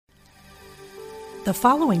The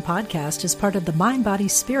following podcast is part of the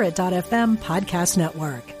MindBodySpirit.fm podcast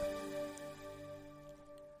network.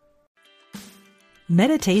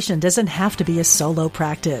 Meditation doesn't have to be a solo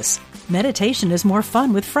practice. Meditation is more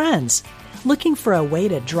fun with friends. Looking for a way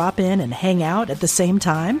to drop in and hang out at the same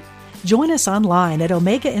time? Join us online at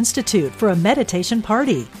Omega Institute for a meditation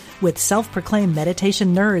party with self-proclaimed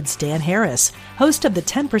meditation nerds Dan Harris, host of the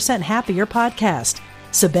 10% Happier podcast,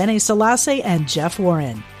 Sebene Selassie, and Jeff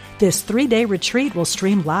Warren. This 3-day retreat will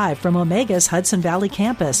stream live from Omega's Hudson Valley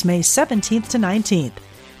campus May 17th to 19th.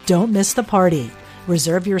 Don't miss the party.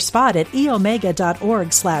 Reserve your spot at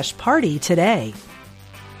eomega.org/party today.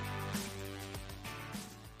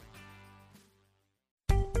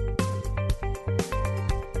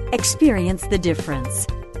 Experience the difference.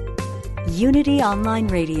 Unity Online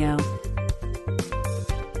Radio.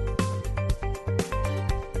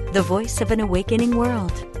 The voice of an awakening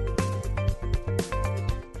world.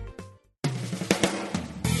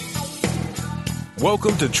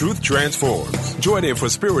 Welcome to Truth Transforms. Join in for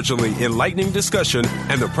spiritually enlightening discussion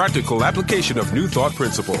and the practical application of new thought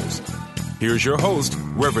principles. Here's your host,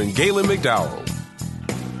 Reverend Galen McDowell.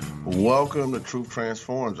 Welcome to Truth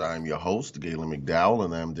Transforms. I'm your host, Galen McDowell,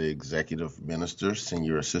 and I'm the Executive Minister,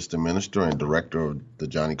 Senior Assistant Minister, and Director of the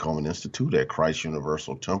Johnnie Colemon Institute at Christ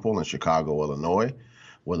Universal Temple in Chicago, Illinois,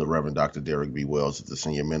 where the Reverend Dr. Derek B. Wells is the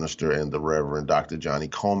Senior Minister and the Reverend Dr. Johnnie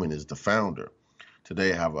Colemon is the founder.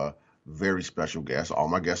 Today I have a very special guest. All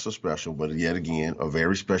my guests are special, but yet again, a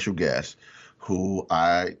very special guest who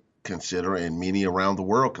I consider, and many around the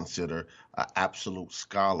world consider, an absolute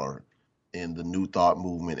scholar in the New Thought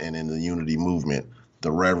movement and in the Unity movement,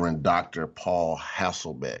 the Reverend Dr. Paul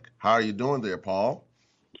Hasselbeck. How are you doing there, Paul?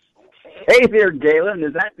 Hey there, Galen.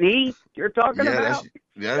 Is that me you're talking about?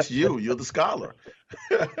 That's you. You're the scholar.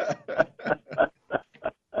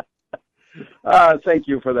 Thank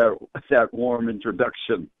you for that warm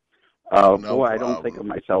introduction. No I don't think of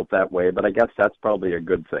myself that way, but I guess that's probably a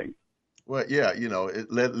good thing. Well, yeah,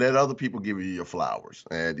 let other people give you your flowers,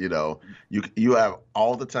 and you have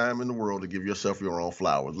all the time in the world to give yourself your own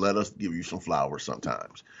flowers. Let us give you some flowers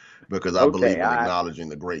sometimes, because I believe in acknowledging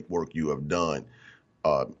the great work you have done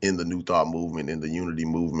in the New Thought movement, in the Unity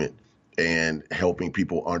movement, and helping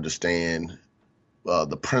people understand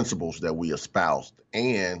the principles that we espoused.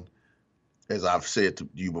 And as I've said to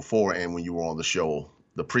you before, and when you were on the show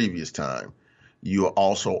the previous time, you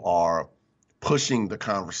also are pushing the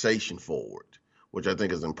conversation forward, which I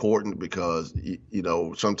think is important, because,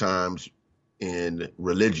 sometimes in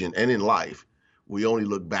religion and in life, we only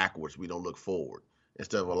look backwards. We don't look forward,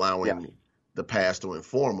 instead of allowing the past to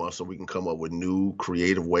inform us so we can come up with new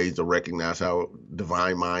creative ways to recognize how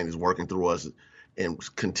divine mind is working through us and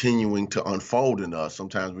continuing to unfold in us.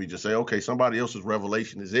 Sometimes we just say, okay, somebody else's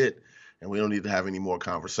revelation is it, and we don't need to have any more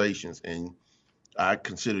conversations. And I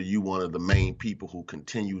consider you one of the main people who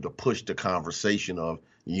continue to push the conversation of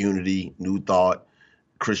unity, New Thought,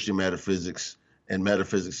 Christian metaphysics, and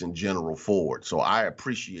metaphysics in general forward. So I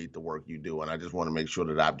appreciate the work you do, and I just want to make sure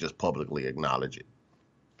that I just publicly acknowledge it.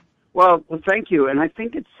 Well, thank you, and I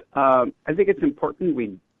think it's important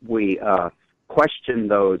we question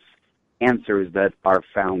those answers that our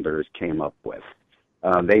founders came up with.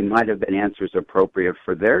 They might have been answers appropriate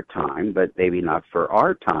for their time, but maybe not for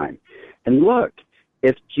our time. And look,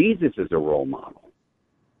 if Jesus is a role model,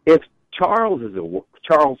 if Charles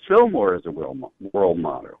Fillmore is a role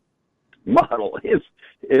model,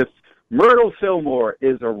 if Myrtle Fillmore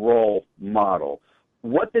is a role model,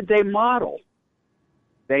 what did they model?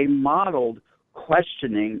 They modeled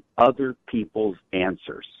questioning other people's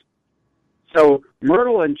answers. So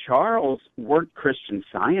Myrtle and Charles weren't Christian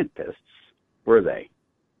scientists, were they?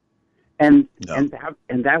 And No. and that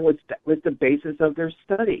was the basis of their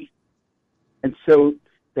study. And so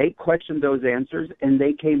they questioned those answers, and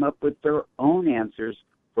they came up with their own answers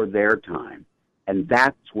for their time. And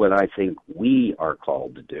that's what I think we are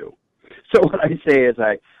called to do. So what I say is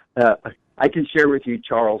I can share with you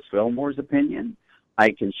Charles Fillmore's opinion.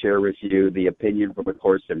 I can share with you the opinion from A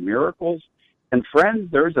Course in Miracles. And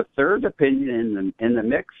friends, there's a third opinion in the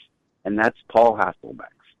mix, and that's Paul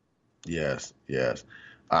Hasselbeck's. Yes.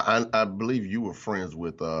 I believe you were friends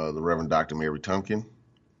with the Reverend Dr. Mary Tumpkin.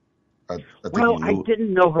 I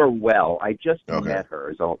didn't know her well. I just met her,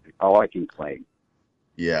 is all I can claim.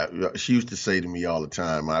 Yeah, she used to say to me all the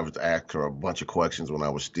time, I would ask her a bunch of questions when I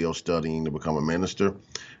was still studying to become a minister,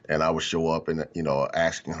 and I would show up and,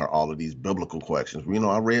 asking her all of these biblical questions.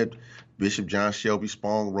 I read Bishop John Shelby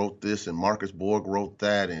Spong wrote this, and Marcus Borg wrote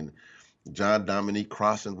that, and John Dominique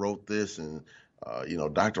Crossan wrote this, and,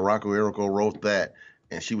 Dr. Rocco Errico wrote that.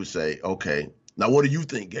 And she would say, okay, now what do you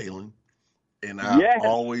think, Galen? And I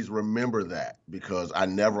always remember that because I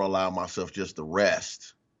never allow myself just to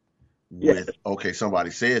rest with, okay,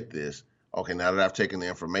 somebody said this. Okay, now that I've taken the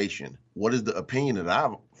information, what is the opinion that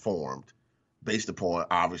I've formed based upon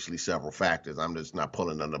obviously several factors? I'm just not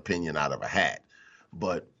pulling an opinion out of a hat,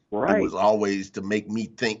 but it was always to make me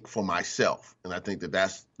think for myself. And I think that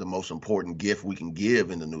that's the most important gift we can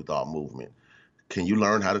give in the New Thought movement. Can you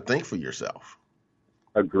learn how to think for yourself?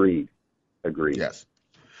 Agreed. Yes.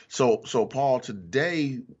 So Paul,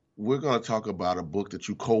 today we're going to talk about a book that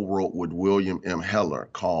you co-wrote with William M. Heller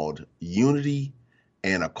called Unity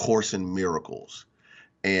and A Course in Miracles.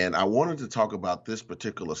 And I wanted to talk about this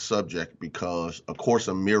particular subject because A Course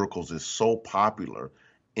in Miracles is so popular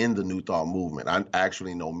in the New Thought movement. I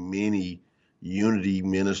actually know many Unity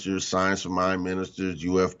ministers, Science of Mind ministers,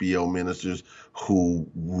 UFBO ministers who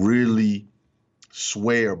really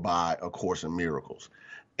swear by A Course in Miracles.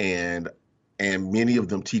 And many of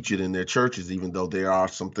them teach it in their churches, even though there are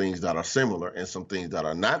some things that are similar and some things that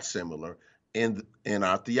are not similar in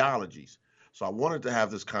our theologies. So I wanted to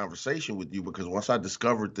have this conversation with you because once I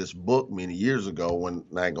discovered this book many years ago, when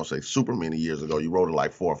I ain't gonna say super many years ago, you wrote it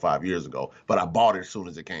like 4 or 5 years ago, but I bought it as soon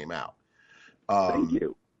as it came out. Thank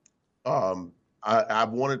you. I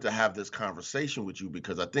wanted to have this conversation with you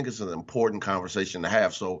because I think it's an important conversation to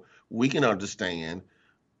have so we can understand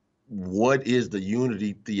what is the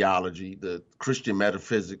unity theology, the Christian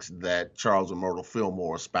metaphysics that Charles and Myrtle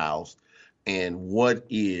Fillmore espoused, and what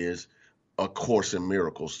is A Course in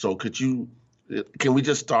Miracles. So can we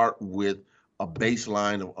just start with a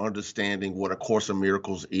baseline of understanding what A Course in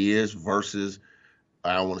Miracles is versus,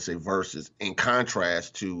 I don't want to say versus, in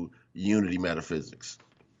contrast to unity metaphysics?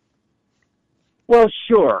 Well,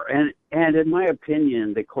 sure. And in my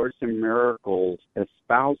opinion, the Course in Miracles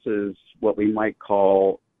espouses what we might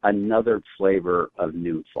call another flavor of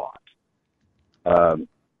new thought.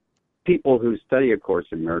 People who study A Course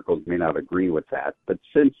in Miracles may not agree with that, but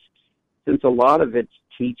since a lot of its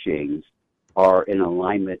teachings are in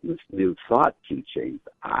alignment with new thought teachings,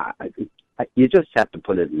 you just have to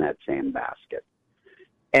put it in that same basket.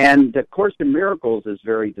 And the Course in Miracles is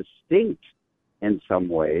very distinct in some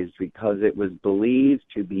ways because it was believed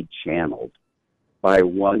to be channeled by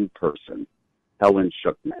one person, Helen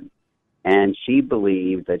Schucman. And she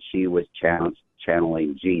believed that she was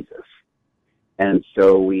channeling Jesus. And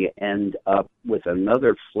so we end up with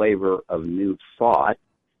another flavor of new thought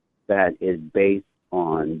that is based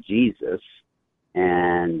on Jesus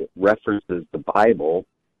and references the Bible.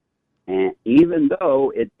 And even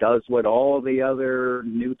though it does what all the other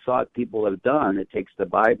new thought people have done, it takes the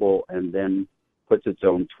Bible and then puts its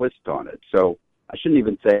own twist on it. So I shouldn't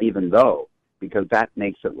even say even though, because that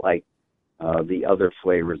makes it like the other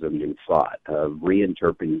flavors of new thought, of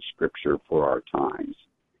reinterpreting Scripture for our times.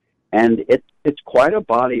 And it's quite a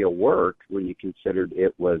body of work when you considered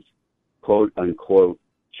it was, quote, unquote,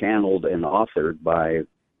 channeled and authored by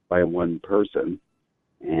one person.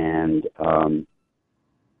 And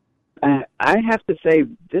I have to say,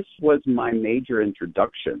 this was my major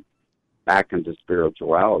introduction back into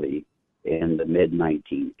spirituality in the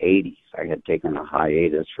mid-1980s. I had taken a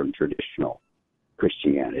hiatus from traditional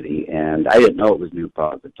Christianity, and I didn't know it was new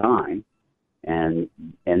thought at the time. And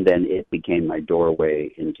then it became my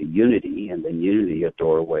doorway into unity, and then unity a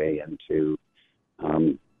doorway into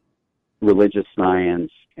religious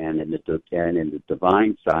science and into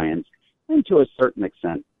divine science, and to a certain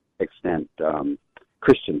extent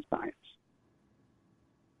Christian science.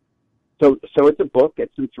 So it's a book.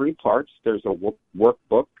 It's in 3 parts. There's a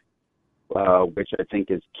workbook, which I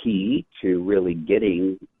think is key to really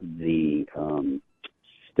getting the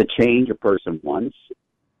change a person wants.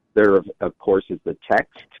 There, of course, is the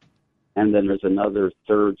text, and then there's another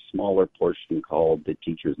third, smaller portion called the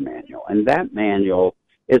teacher's manual. And that manual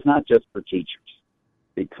is not just for teachers,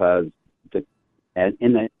 because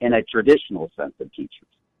in a traditional sense of teachers,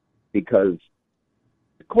 because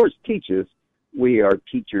the course teaches we are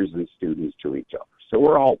teachers and students to each other. So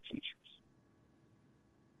we're all teachers.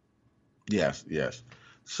 Yes.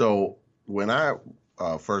 So when I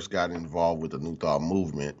first got involved with the New Thought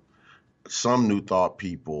movement, some New Thought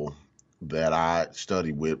people that I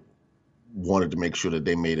studied with wanted to make sure that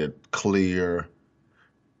they made it clear,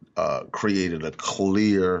 created a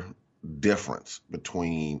clear difference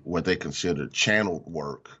between what they considered channeled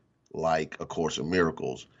work, like A Course in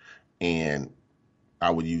Miracles, and I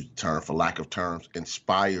would use the term, for lack of terms,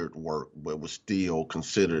 inspired work, but was still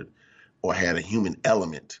considered or had a human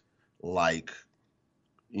element, like,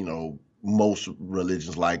 most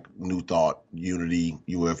religions like New Thought, Unity,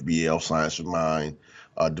 UFBL, Science of Mind,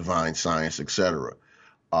 Divine Science, etc.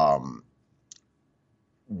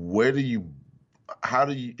 Where do you how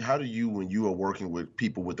do you when you are working with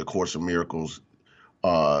people with the Course of Miracles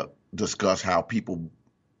discuss how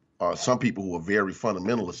some people who are very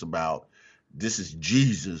fundamentalist about this is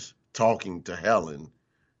Jesus talking to Helen,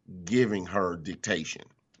 giving her dictation?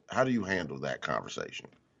 How do you handle that conversation?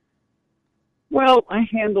 Well, I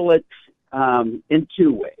handle it in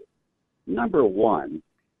two ways. Number one,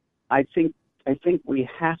 I think we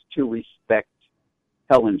have to respect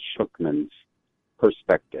Helen Schucman's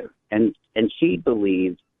perspective, and she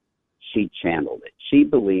believed she channeled it. She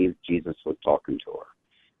believed Jesus was talking to her.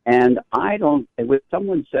 And when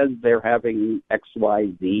someone says they're having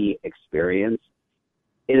XYZ experience,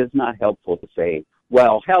 it is not helpful to say,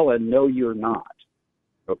 well, Helen, no, you're not.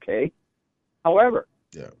 Okay? However,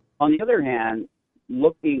 on the other hand,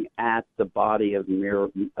 looking at the body of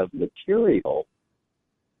material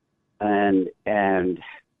and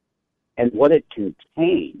what it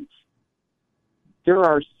contains, there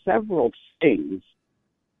are several things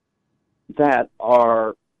that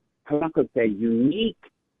are, I'm not going to say unique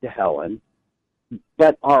to Helen,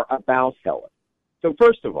 but are about Helen. So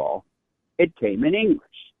first of all, it came in English.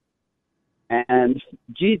 And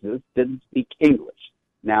Jesus didn't speak English.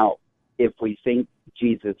 Now, if we think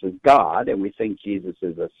Jesus is God and we think Jesus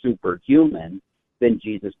is a superhuman, then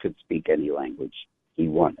Jesus could speak any language he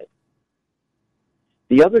wanted.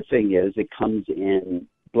 The other thing is it comes in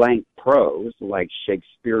blank prose, like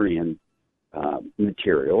Shakespearean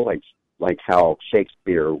material, like how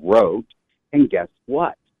Shakespeare wrote. And guess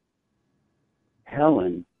what?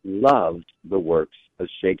 Helen loved the works of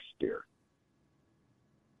Shakespeare.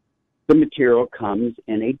 The material comes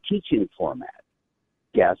in a teaching format.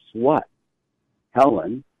 Guess what?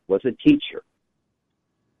 Helen was a teacher.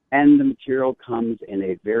 And the material comes in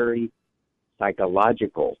a very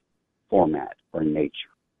psychological format or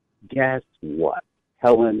nature. Guess what?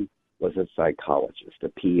 Helen was a psychologist, a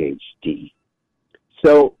PhD.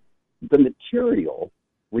 So the material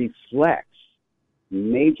reflects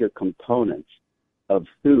major components of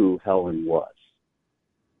who Helen was.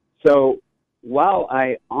 So while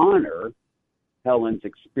I honor Helen's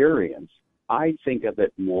experience, I think of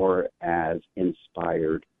it more as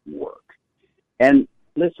inspired work. And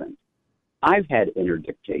listen, I've had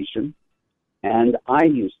interdictation, and I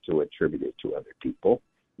used to attribute it to other people.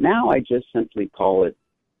 Now I just simply call it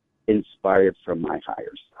inspired from my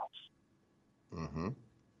higher self. Mm-hmm.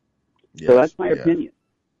 Yes, so that's my opinion.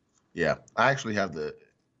 Yeah, I actually have the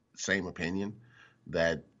same opinion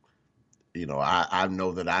that, I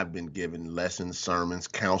know that I've been given lessons, sermons,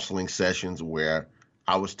 counseling sessions where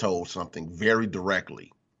I was told something very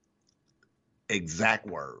directly, exact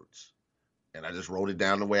words, and I just wrote it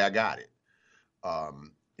down the way I got it.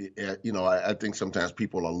 I think sometimes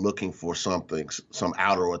people are looking for something, some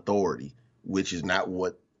outer authority, which is not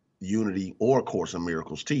what Unity or Course in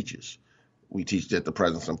Miracles teaches. We teach that the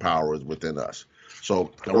presence and power is within us.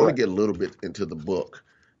 So I want to get a little bit into the book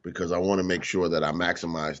because I want to make sure that I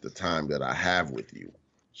maximize the time that I have with you.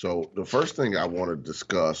 So the first thing I want to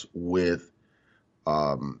discuss with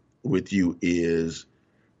you is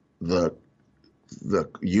the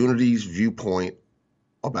Unity's viewpoint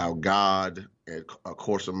about God and A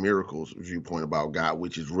Course in Miracles viewpoint about God,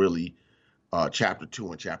 which is really chapter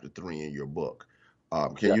 2 and chapter 3 in your book.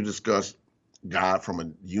 Can you discuss God from a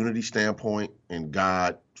Unity standpoint and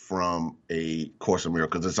God from a Course in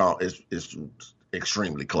Miracles? It's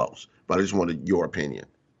extremely close, but I just wanted your opinion.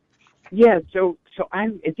 Yeah, so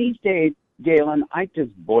these days, Galen, I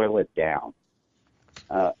just boil it down,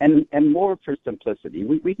 and more for simplicity.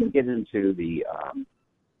 We can get into the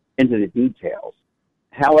details.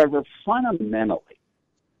 However, fundamentally,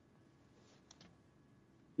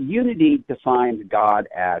 Unity defines God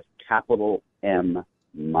as capital M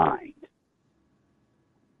mind.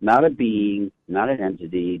 Not a being, not an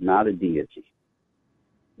entity, not a deity.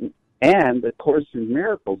 And the Course in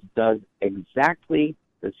Miracles does exactly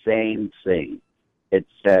the same thing. It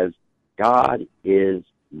says, God is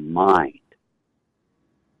mind.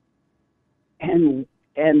 And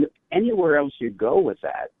anywhere else you go with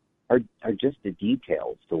that are just the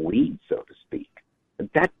details, the weeds, so to speak. But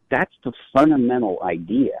that's the fundamental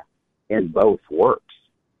idea in both works.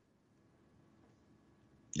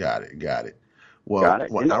 Got it. Well,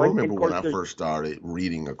 I remember when I first started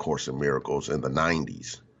reading A Course in Miracles in the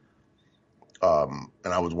 90s, and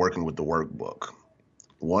I was working with the workbook.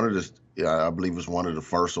 I believe it was one of the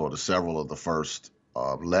first or several of the first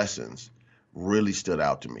lessons really stood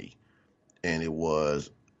out to me. And it was,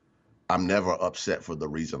 I'm never upset for the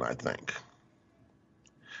reason I think.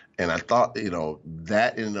 And I thought,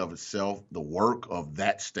 that in and of itself, the work of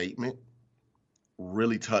that statement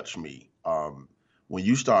really touched me. When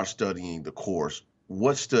you start studying the Course,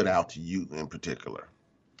 what stood out to you in particular?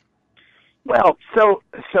 Well, so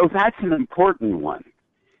that's an important one.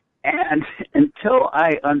 And until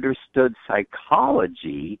I understood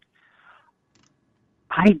psychology,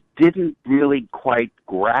 I didn't really quite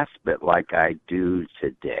grasp it like I do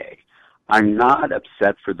today. I'm not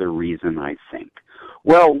upset for the reason I think.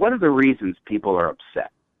 Well, what are the reasons people are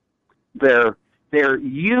upset? They're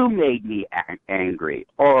you made me angry,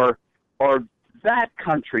 or that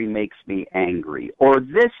country makes me angry, or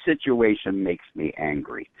this situation makes me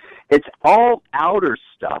angry. It's all outer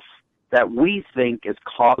stuff that we think is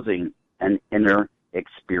causing an inner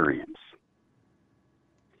experience.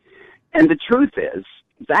 And the truth is,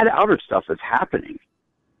 that outer stuff is happening,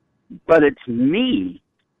 but it's me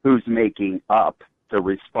who's making up the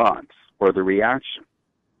response or the reaction.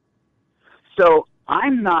 So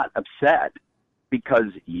I'm not upset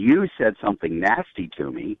because you said something nasty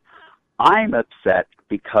to me. I'm upset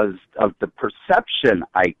because of the perception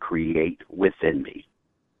I create within me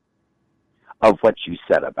of what you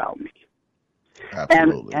said about me.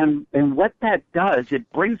 Absolutely. And what that does,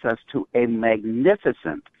 it brings us to a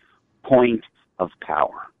magnificent point of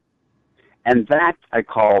power. And that I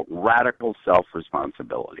call radical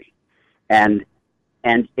self-responsibility. And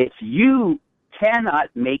if you cannot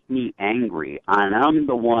make me angry and I'm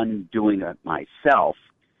the one doing it myself,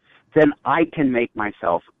 then I can make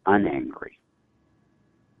myself unangry.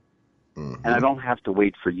 Mm-hmm. And I don't have to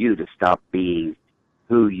wait for you to stop being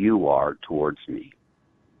who you are towards me.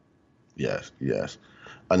 Yes, yes.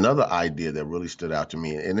 Another idea that really stood out to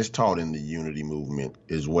me, and it's taught in the Unity movement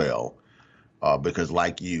as well, because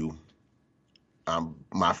like you,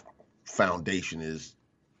 my foundation is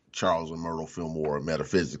Charles and Myrtle Fillmore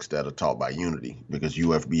metaphysics that are taught by Unity, because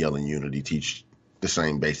UFBL and Unity teach the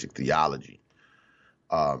same basic theology.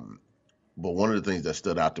 But one of the things that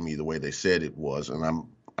stood out to me, the way they said it was, and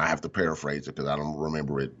I have to paraphrase it because I don't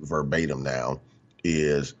remember it verbatim now,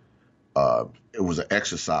 is it was an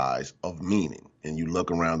exercise of meaning. And you look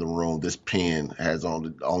around the room, this pen has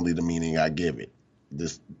only the meaning I give it.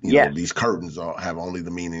 This, you know, these curtains have only the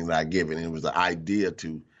meaning that I give it. And it was the idea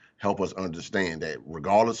to help us understand that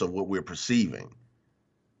regardless of what we're perceiving,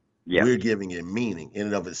 we're giving it meaning. In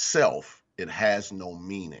and of itself, it has no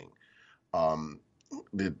meaning.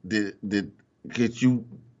 Could you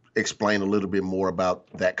explain a little bit more about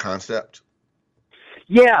that concept?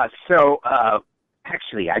 Yeah, so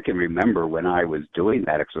actually I can remember when I was doing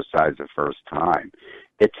that exercise the first time,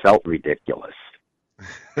 it felt ridiculous.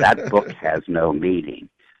 That book has no meaning.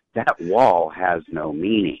 That wall has no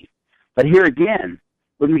meaning. But here again,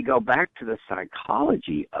 when we go back to the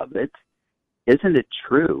psychology of it, isn't it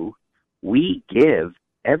true? We give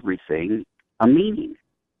everything a meaning.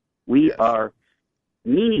 We are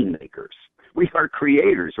meaning makers. We are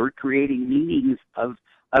creators. We're creating meanings of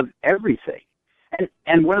everything.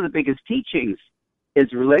 And one of the biggest teachings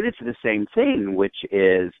is related to the same thing, which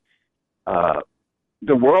is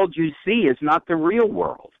the world you see is not the real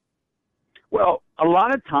world. Well, a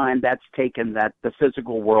lot of time that's taken that the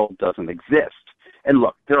physical world doesn't exist. And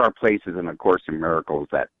look, there are places in A Course in Miracles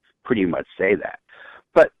that pretty much say that.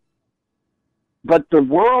 But the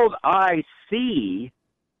world I see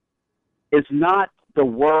is not the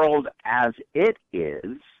world as it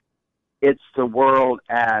is. It's the world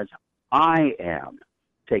as I am,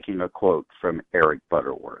 taking a quote from Eric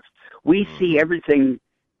Butterworth. We see everything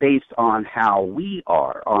based on how we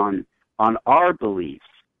are, on our beliefs,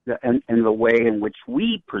 and the way in which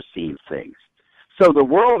we perceive things. So the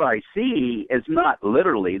world I see is not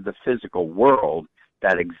literally the physical world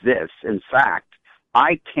that exists. In fact,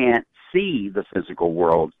 I can't see the physical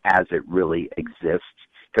world as it really exists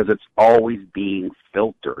because it's always being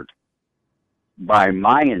filtered by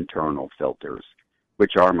my internal filters,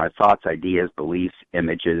 which are my thoughts, ideas, beliefs,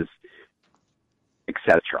 images,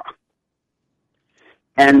 etc.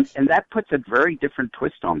 And that puts a very different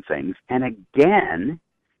twist on things. And again,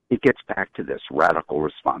 it gets back to this radical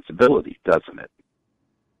responsibility, doesn't it?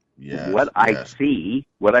 Yes, what I see,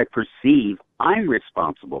 what I perceive, I'm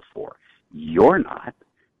responsible for. You're not.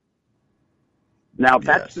 Now,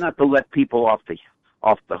 that's not to let people off the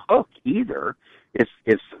hook either. If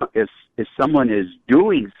someone is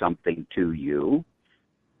doing something to you,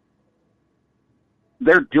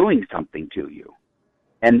 they're doing something to you,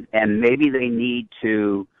 and maybe they need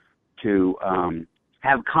to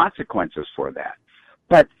have consequences for that.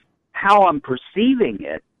 But how I'm perceiving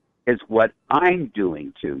it is what I'm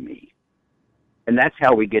doing to me, and that's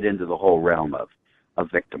how we get into the whole realm of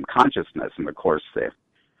victim consciousness. And of course,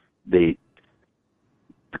 the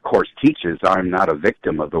Course teaches I'm not a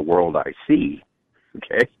victim of the world I see.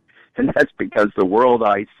 Okay, and that's because the world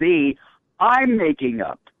I see, I'm making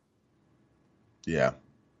up. Yeah.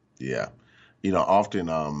 Yeah.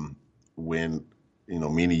 Often when,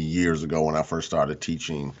 many years ago when I first started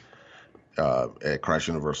teaching at Christ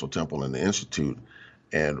Universal Temple in the Institute,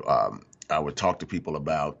 and I would talk to people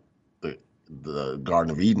about the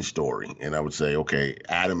Garden of Eden story, and I would say, okay,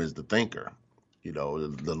 Adam is the thinker.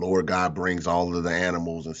 The Lord God brings all of the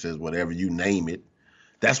animals and says, whatever you name it,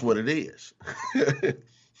 that's what it is.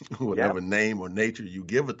 Whatever name or nature you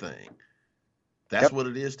give a thing, that's what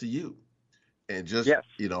it is to you. And just,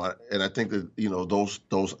 and I think that,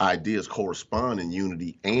 those ideas correspond in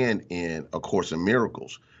Unity and in A Course in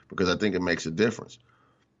Miracles, because I think it makes a difference.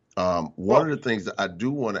 One of the things that I do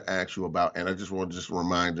want to ask you about, and I just want a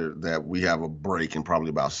reminder that we have a break in probably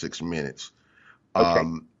about 6 minutes,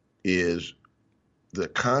 is the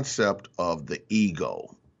concept of the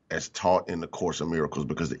ego as taught in the Course in Miracles,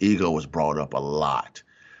 because the ego is brought up a lot.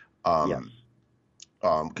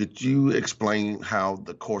 Could you explain how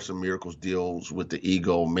the Course in Miracles deals with the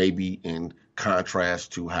ego, maybe in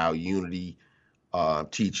contrast to how Unity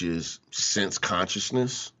teaches sense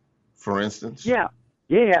consciousness, for instance? Yeah,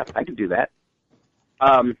 I can do that.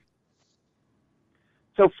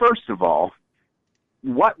 So first of all,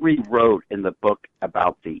 what we wrote in the book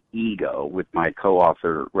about the ego with my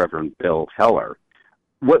co-author, Reverend Bill Heller,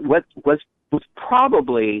 what was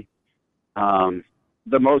probably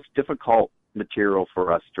the most difficult material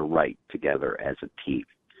for us to write together as a team,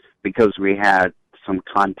 because we had some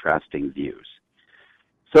contrasting views.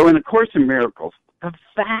 So in A Course in Miracles, the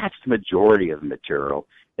vast majority of the material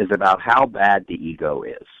is about how bad the ego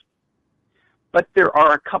is. But there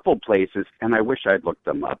are a couple places, and I wish I'd looked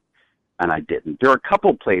them up, and I didn't. There are a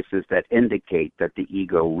couple places that indicate that the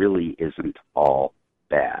ego really isn't all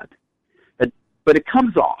bad. But it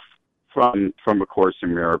comes off from A Course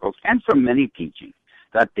in Miracles and from many teachings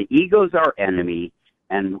that the ego is our enemy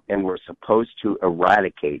and we're supposed to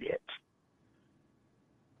eradicate it.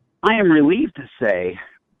 I am relieved to say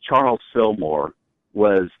Charles Fillmore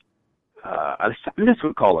was, I just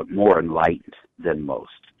would call it more enlightened than most,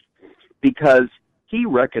 because he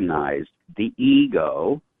recognized the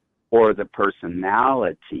ego, or the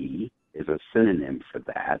personality is a synonym for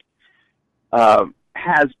that,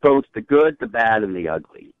 has both the good, the bad, and the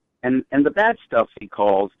ugly. And the bad stuff he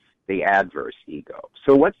calls the adverse ego.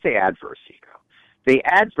 So what's the adverse ego? The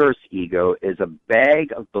adverse ego is a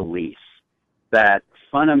bag of beliefs that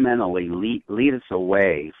fundamentally lead us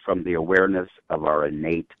away from the awareness of our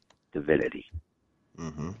innate divinity.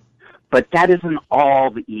 Mm-hmm. But that isn't all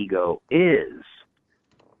the ego is.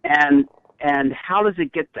 And how does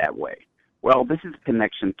it get that way? Well, this is a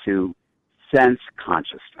connection to sense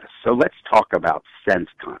consciousness. So let's talk about sense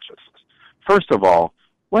consciousness. First of all,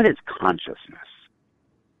 what is consciousness?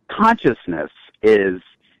 Consciousness is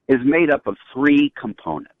made up of three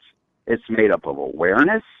components. It's made up of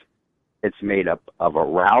awareness, it's made up of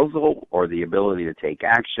arousal, or the ability to take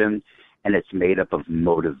action, and it's made up of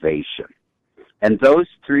motivation. And those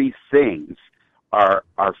three things are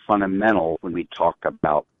fundamental when we talk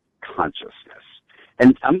about consciousness.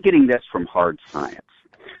 And I'm getting this from hard science.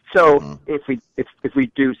 So if we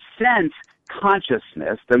do sense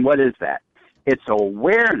consciousness, then what is that? It's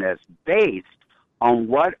awareness based on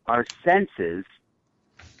what our senses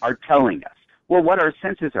are telling us. Well, what our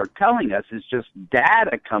senses are telling us is just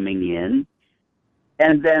data coming in,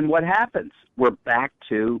 and then what happens? We're back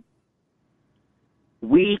to,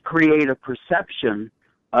 we create a perception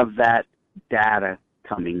of that data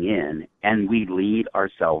coming in, and we lead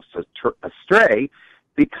ourselves astray,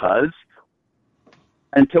 because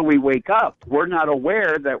until we wake up, we're not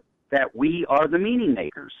aware that we are the meaning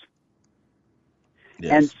makers.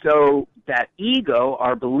 Yes. And so that ego,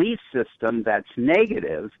 our belief system that's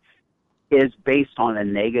negative, is based on a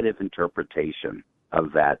negative interpretation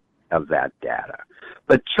of that data.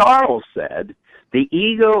 But Charles said the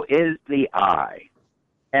ego is the I,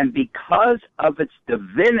 and because of its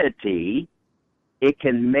divinity, it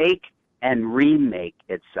can make and remake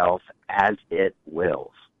itself as it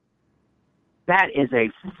wills. That is a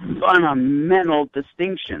fundamental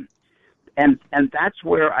distinction. And that's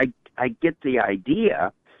where I get the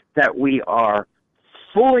idea that we are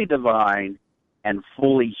fully divine and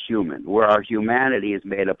fully human, where our humanity is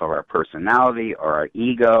made up of our personality or our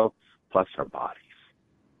ego plus our bodies.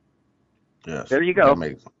 Yes. There you go.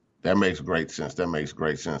 That makes great sense. That makes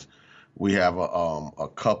great sense. We have a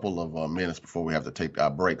couple of minutes before we have to take our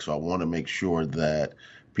break, so I want to make sure that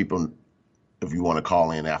people, if you want to call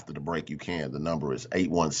in after the break, you can. The number is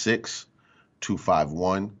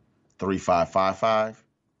 816-251-3555,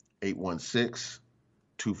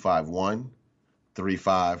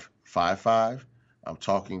 816-251-3555. I'm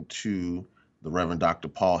talking to the Reverend Dr.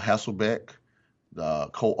 Paul Hesselbeck, the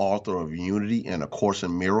co-author of Unity and A Course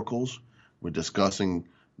in Miracles. We're discussing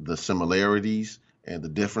the similarities and the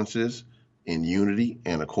differences in Unity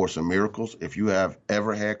and A Course in Miracles. If you have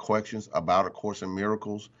ever had questions about A Course in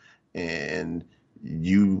Miracles, and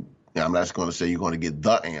I'm not going to say you're going to get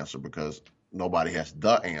the answer, because nobody has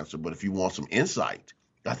the answer, but if you want some insight,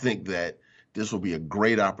 I think that this will be a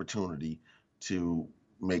great opportunity to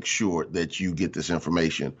make sure that you get this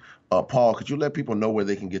information. Paul, could you let people know where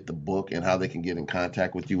they can get the book and how they can get in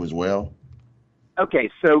contact with you as well? Okay,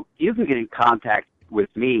 so you can get in contact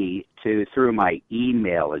with me through my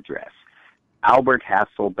email address,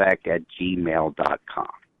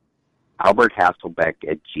 alberthasselbeck@gmail.com.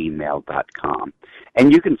 alberthasselbeck@gmail.com.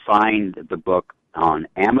 And you can find the book on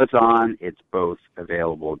Amazon. It's both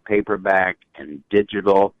available in paperback and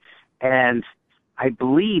digital. And I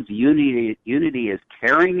believe Unity is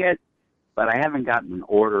carrying it, but I haven't gotten an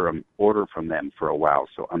order from them for a while,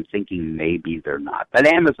 so I'm thinking maybe they're not. But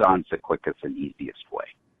Amazon's the quickest and easiest way.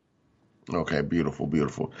 Okay, beautiful,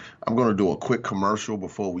 beautiful. I'm going to do a quick commercial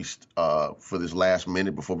before for this last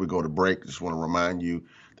minute before we go to break. Just want to remind you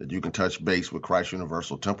that you can touch base with Christ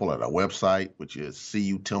Universal Temple at our website, which is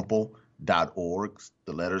cutemple.org.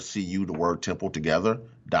 The letters CU, the word temple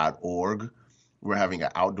together.org. We're having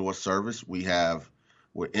an outdoor service. We're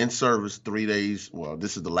in service 3 days. Well,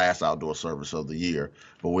 this is the last outdoor service of the year,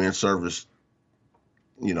 but we're in service,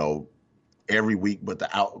 every week, but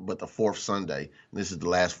the fourth Sunday. This is the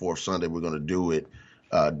last fourth Sunday we're going to do it,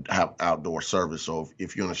 have outdoor service. So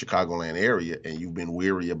if you're in the Chicagoland area and you've been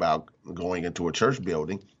weary about going into a church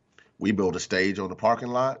building, we build a stage on the parking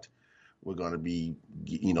lot. We're going to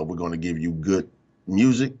we're going to give you good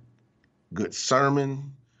music, good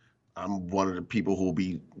sermon. I'm one of the people who will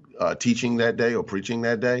be teaching that day or preaching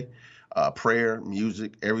that day. Prayer,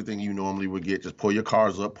 music, everything you normally would get. Just pull your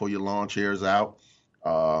cars up, pull your lawn chairs out.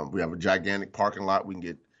 We have a gigantic parking lot. We can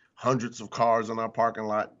get hundreds of cars in our parking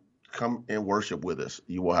lot. Come and worship with us.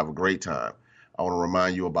 You will have a great time. I want to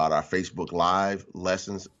remind you about our Facebook Live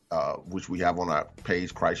lessons, which we have on our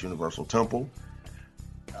page, Christ Universal Temple.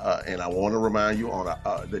 And I want to remind you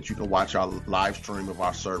that you can watch our live stream of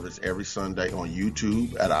our service every Sunday on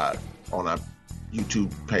YouTube on our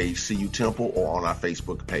YouTube page, CU Temple, or on our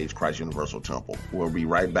Facebook page, Christ Universal Temple. We'll be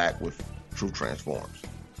right back with Truth Transforms.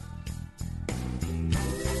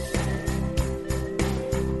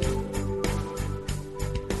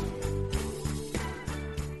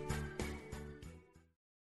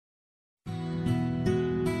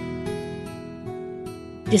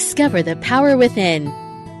 Discover the power within.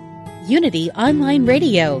 Unity Online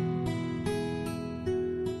Radio.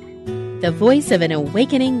 The voice of an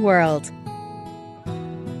awakening world.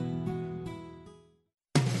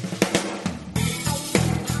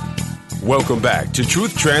 Welcome back to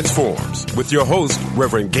Truth Transforms with your host,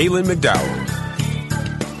 Reverend Galen McDowell.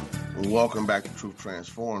 Welcome back to Truth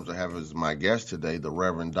Transforms. I have as my guest today the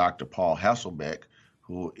Reverend Dr. Paul Hasselbeck,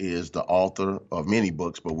 who is the author of many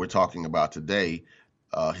books, but we're talking about today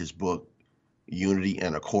his book, Unity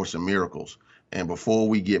and A Course in Miracles. And before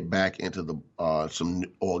we get back into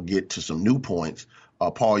get to some new points,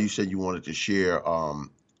 Paul, you said you wanted to share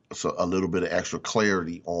a little bit of extra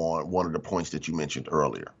clarity on one of the points that you mentioned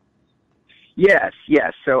earlier. Yes.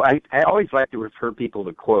 So I always like to refer people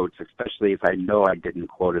to quotes, especially if I know I didn't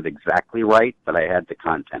quote it exactly right, but I had the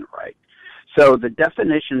content right. So the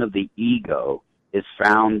definition of the ego is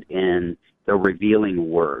found in the Revealing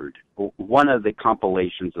Word, one of the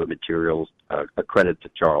compilations of materials accredited to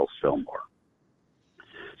Charles Fillmore.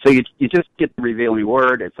 So you just get the Revealing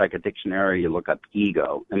Word. It's like a dictionary. You look up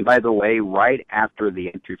ego. And by the way, right after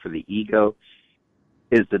the entry for the ego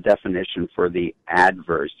is the definition for the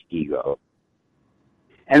adverse ego.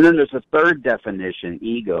 And then there's a third definition,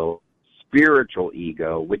 ego, spiritual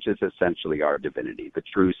ego, which is essentially our divinity, the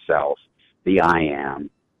true self, the I am,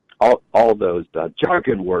 all those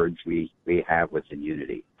jargon words we have within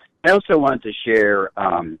Unity. I also wanted to share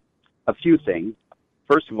a few things.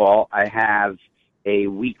 First of all, I have a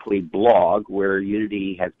weekly blog where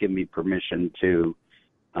Unity has given me permission to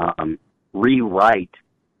rewrite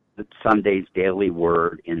the Sunday's Daily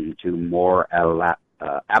Word into more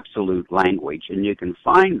absolute language, and you can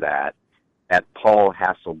find that at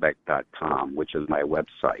paulhasselbeck.com, which is my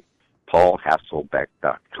website,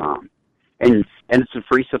 paulhasselbeck.com. And it's a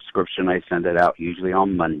free subscription. I send it out usually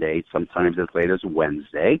on Monday, sometimes as late as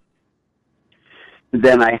Wednesday.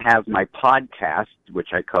 Then I have my podcast,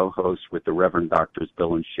 which I co-host with the Reverend Doctors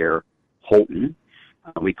Bill and Cher Holton.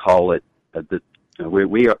 We call it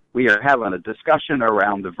we are having a discussion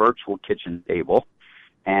around the virtual kitchen table,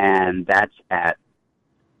 and that's at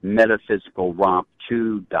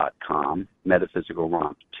metaphysicalromp2.com,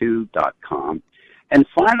 metaphysicalromp2.com. And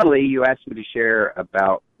finally, you asked me to share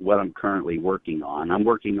about what I'm currently working on. I'm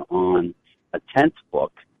working on a 10th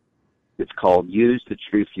book. It's called Use the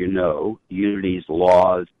Truth You Know, Unity's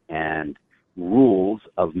Laws and Rules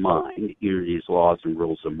of Mind, Unity's Laws and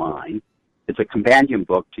Rules of Mind. It's a companion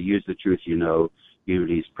book to Use the Truth You Know,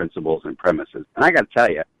 Unity's Principles and Premises. And I got to tell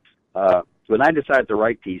you, when I decided to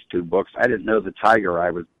write these two books, I didn't know the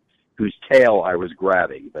tiger whose tail I was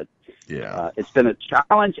grabbing. But it's been a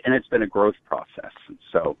challenge, and it's been a growth process. And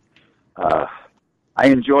so I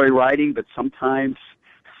enjoy writing, but sometimes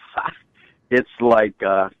it's like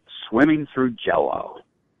swimming through Jell-O.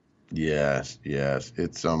 Yes.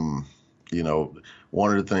 It's one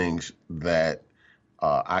of the things that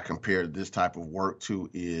I compare this type of work to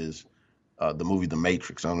is the movie The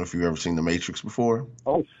Matrix. I don't know if you've ever seen The Matrix before.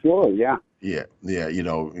 Oh, sure, yeah. Yeah.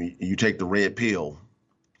 You take the red pill,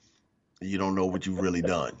 you don't know what you've really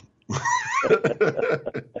done.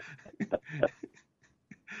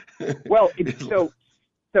 Well,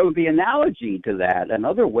 so the analogy to that,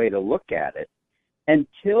 another way to look at it,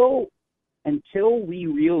 until we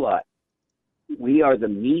realize we are the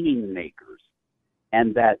meaning makers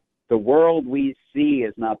and that the world we see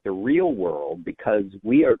is not the real world because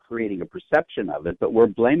we are creating a perception of it, but we're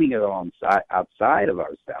blaming it on outside of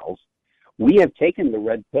ourselves, we have taken the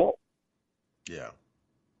red pill. Yeah.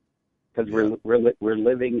 Because we're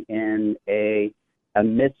living in a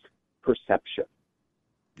misperception.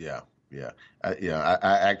 Yeah. I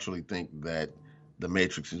actually think that The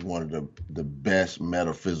Matrix is one of the best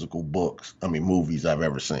metaphysical movies I've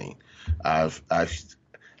ever seen. I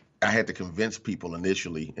had to convince people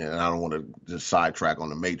initially, and I don't want to just sidetrack on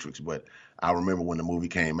The Matrix, but I remember when the movie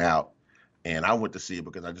came out, and I went to see it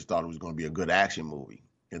because I just thought it was going to be a good action movie.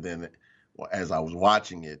 And then as I was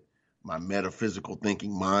watching it, my metaphysical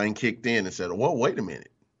thinking mind kicked in and said, well, wait a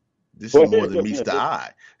minute. This is more than meets the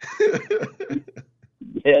eye.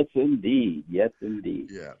 Yes, indeed. Yes, indeed.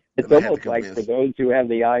 Yeah. It's almost like for those who have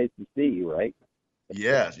the eyes to see, right?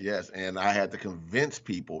 Yes. And I had to convince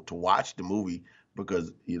people to watch the movie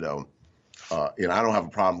because, I don't have a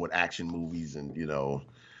problem with action movies and,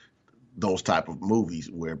 those type of movies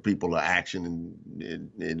where people are action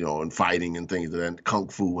and fighting and things, and kung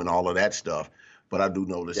fu and all of that stuff. But I do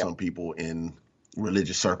know that some people in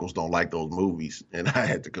religious circles don't like those movies. And I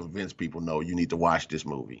had to convince people, no, you need to watch this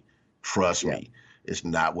movie. Trust me. It's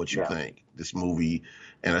not what you think. This movie,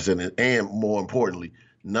 and I said, and more importantly,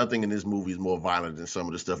 nothing in this movie is more violent than some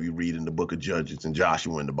of the stuff you read in the book of Judges and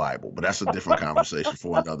Joshua in the Bible. But that's a different conversation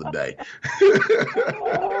for another day.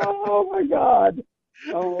 Oh, my God.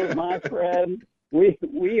 Oh, my friend.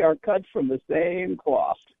 We are cut from the same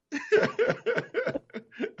cloth.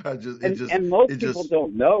 And most people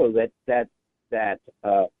don't know that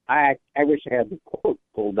I wish I had the quote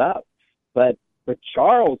pulled up, but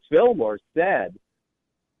Charles Fillmore said,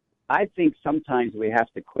 I think sometimes we have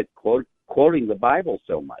to quit quoting the Bible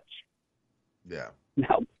so much. Yeah.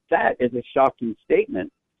 Now, that is a shocking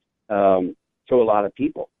statement to a lot of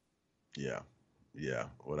people. Yeah,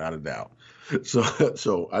 without a doubt.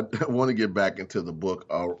 So I want to get back into the book,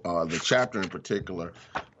 the chapter in particular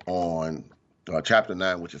on chapter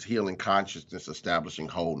 9, which is Healing Consciousness, Establishing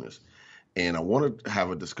Wholeness. And I want to have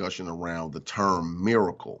a discussion around the term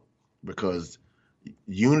miracle, because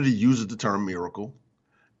Unity uses the term miracle,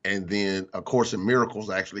 and then A Course in Miracles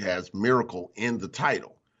actually has miracle in the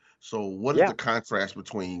title. So what is the contrast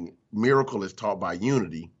between miracle is taught by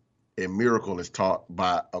Unity and miracle is taught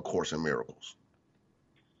by A Course in Miracles?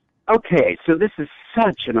 Okay, so this is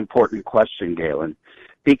such an important question, Galen,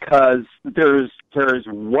 because there's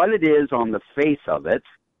what it is on the face of it,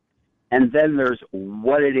 and then there's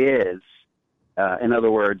what it is. In other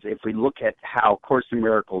words, if we look at how Course in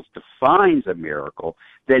Miracles defines a miracle,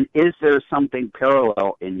 then is there something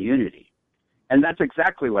parallel in Unity? And that's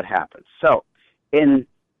exactly what happens. So in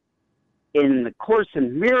the Course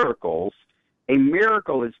in Miracles, a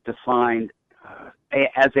miracle is defined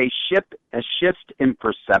as a shift in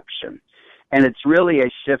perception. And it's really a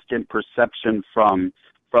shift in perception from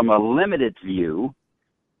a limited view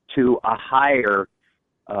to a higher,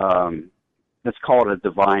 let's call it a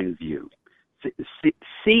divine view.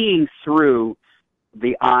 Seeing through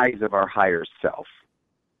the eyes of our higher self.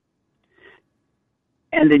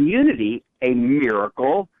 And in Unity, a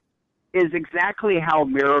miracle is exactly how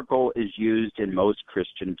miracle is used in most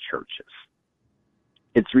Christian churches.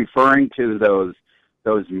 It's referring to those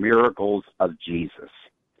miracles of Jesus.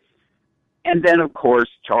 And then, of course,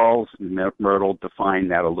 Charles Myrtle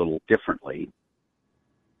defined that a little differently.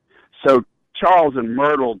 So Charles and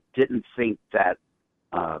Myrtle didn't think that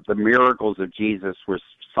the miracles of Jesus were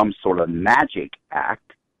some sort of magic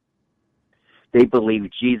act. They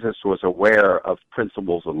believed Jesus was aware of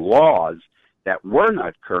principles and laws that we're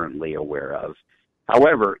not currently aware of.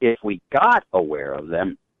 However, if we got aware of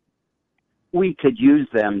them, we could use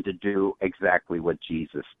them to do exactly what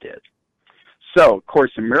Jesus did. So,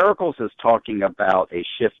 Course in Miracles is talking about a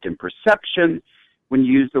shift in perception when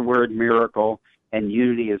you use the word miracle, and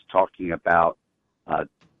Unity is talking about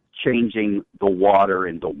changing the water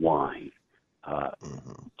into wine.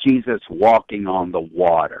 Jesus walking on the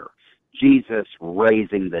water. Jesus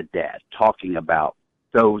raising the dead, talking about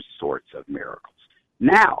those sorts of miracles.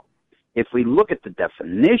 Now, if we look at the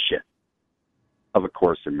definition of A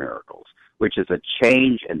Course in Miracles, which is a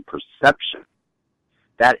change in perception,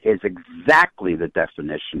 that is exactly the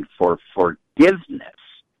definition for forgiveness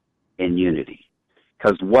in Unity.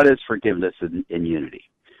 Because what is forgiveness in Unity?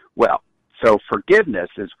 Well, so forgiveness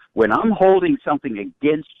is when I'm holding something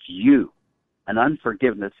against you, an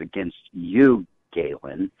unforgiveness against you,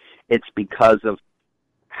 Galen, it's because of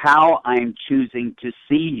how I'm choosing to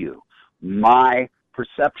see you, my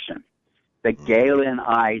perception. The Galen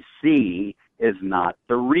I see is not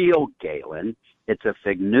the real Galen. It's a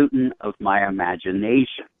fig Newton of my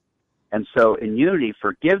imagination. And so in Unity,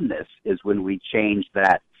 forgiveness is when we change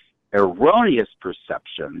that erroneous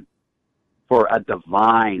perception for a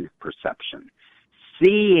divine perception,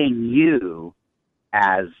 seeing you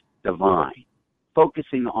as divine,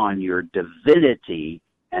 focusing on your divinity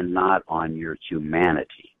and not on your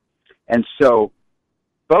humanity. And so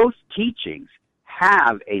both teachings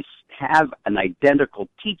have an identical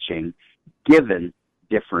teaching given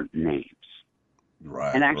different names.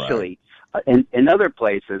 Right. And actually, in other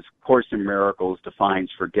places, Course in Miracles defines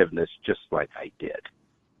forgiveness just like I did.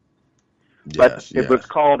 But if it was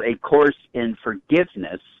called A Course in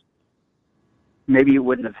Forgiveness, maybe you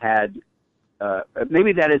wouldn't have had.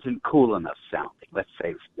 Maybe that isn't cool enough sounding. Let's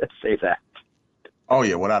say that. Oh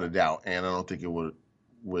yeah, without a doubt, and I don't think it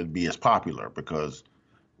would be as popular because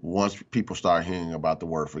once people start hearing about the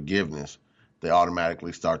word forgiveness, they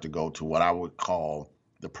automatically start to go to what I would call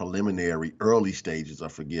the preliminary early stages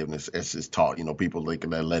of forgiveness as it's taught. You know, people like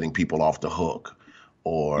they're letting people off the hook,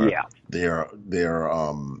 or they're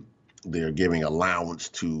giving allowance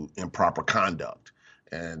to improper conduct.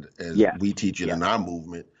 And as we teach it in our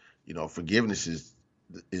movement, you know, forgiveness is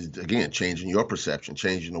again changing your perception,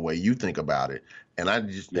 changing the way you think about it. And I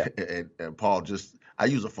just and Paul, I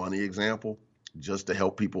use a funny example just to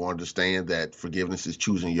help people understand that forgiveness is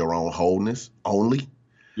choosing your own wholeness only.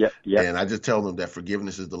 And I just tell them that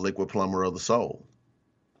forgiveness is the liquid plumber of the soul.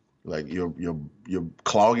 Like you're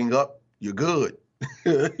clogging up, you're good.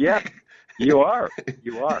 You are.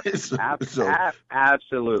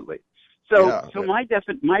 Absolutely. So my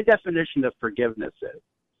definition of forgiveness is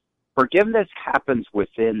forgiveness happens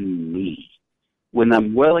within me when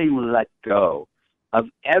I'm willing to let go of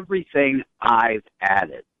everything I've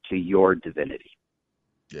added to your divinity.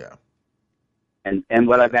 Yeah. And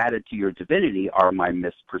what I've added to your divinity are my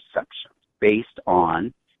misperceptions based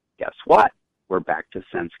on, guess what? We're back to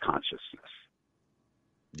sense consciousness.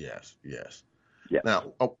 Yes.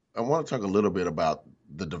 Now, I want to talk a little bit about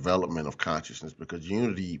the development of consciousness because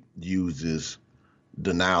Unity uses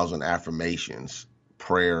denials and affirmations,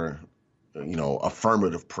 prayer, you know,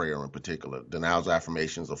 affirmative prayer in particular, denials,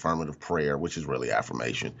 affirmations, affirmative prayer, which is really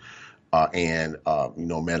affirmation, and you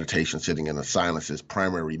know, meditation, sitting in the silence as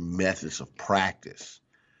primary methods of practice.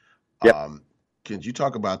 Can you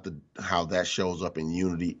talk about how that shows up in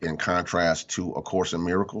Unity in contrast to A Course in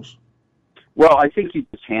Miracles? Well, I think you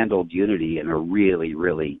just handled Unity in a really,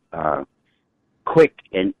 really quick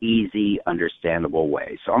and easy, understandable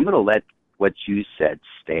way. So I'm going to let what you said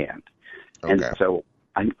stand. Okay. And so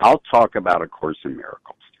I'll talk about A Course in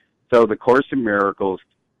Miracles. So the Course in Miracles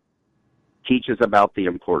teaches about the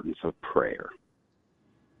importance of prayer.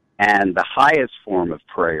 And the highest form of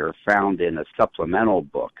prayer found in a supplemental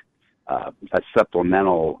book, a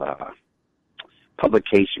supplemental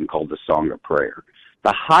publication called The Song of Prayer.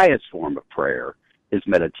 The highest form of prayer is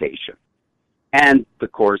meditation. And the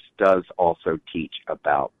Course does also teach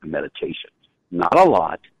about meditation. Not a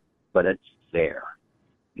lot, but it's there.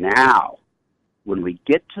 Now, when we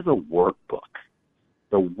get to the workbook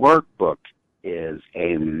is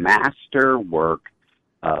a master work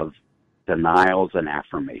of denials and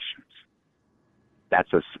affirmations.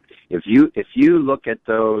 If you look at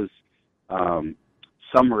those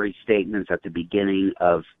summary statements at the beginning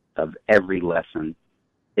of every lesson,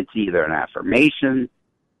 it's either an affirmation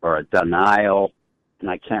or a denial, and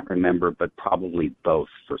I can't remember, but probably both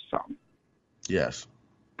for some. Yes.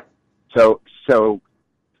 So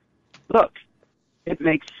look, it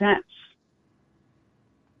makes sense.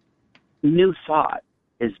 New Thought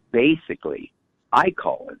is basically, I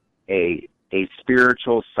call it, a a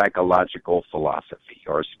spiritual psychological philosophy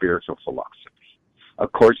or a spiritual philosophy. A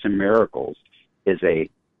Course in Miracles is a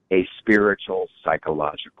spiritual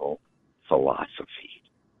psychological philosophy.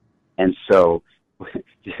 And so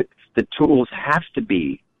the tools have to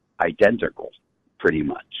be identical, pretty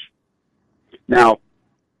much. Now,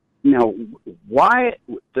 why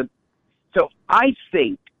the? So I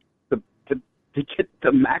think to get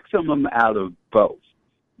the maximum out of both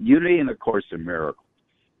Unity and A Course in Miracles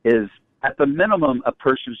is, at the minimum, a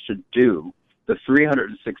person should do the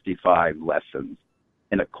 365 lessons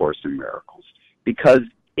in A Course in Miracles, because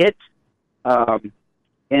it,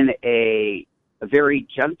 in a very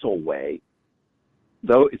gentle way,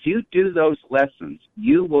 though, if you do those lessons,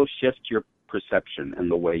 you will shift your perception and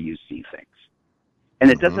the way you see things. And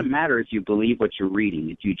it doesn't matter if you believe what you're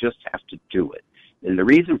reading, you just have to do it. And the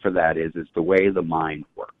reason for that is the way the mind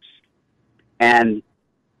works. And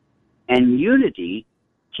Unity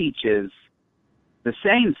teaches the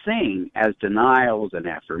same thing as denials and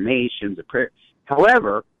affirmations and prayer.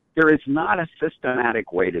 However, there is not a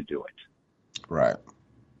systematic way to do it. Right.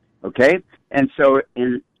 Okay? And so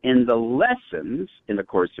in the lessons in the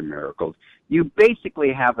Course in Miracles, you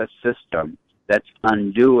basically have a system that's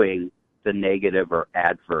undoing the negative or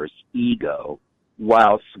adverse ego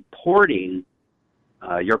while supporting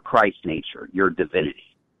your Christ nature, your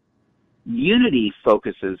divinity. Unity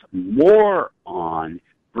focuses more on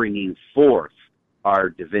bringing forth our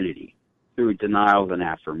divinity through denials and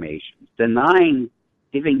affirmations,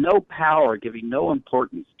 giving no power, giving no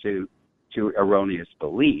importance to erroneous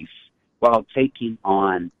beliefs, while taking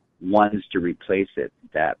on ones to replace it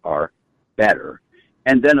that are better.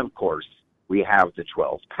 And then, of course, we have the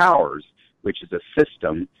 12 powers, which is a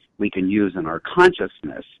system we can use in our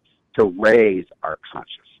consciousness to raise our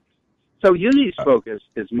consciousness. So Unity's focus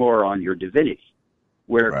is more on your divinity,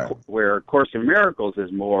 where Course in Miracles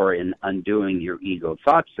is more in undoing your ego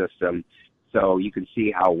thought system, so you can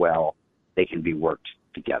see how well they can be worked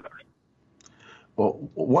together. Well,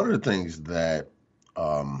 one of the things that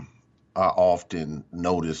I often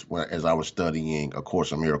noticed as I was studying A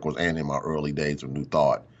Course in Miracles and in my early days of New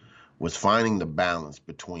Thought was finding the balance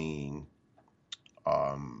between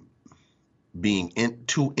being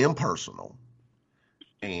too impersonal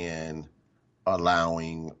and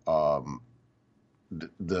allowing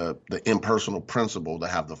the impersonal principle to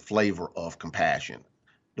have the flavor of compassion.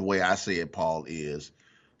 The way I say it, Paul, is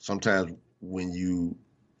sometimes when you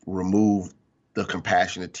remove the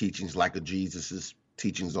compassionate teachings like a Jesus's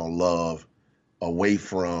teachings on love away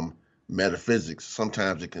from metaphysics,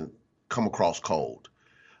 sometimes it can come across cold.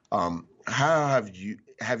 How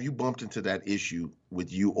have you bumped into that issue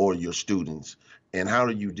with you or your students, and how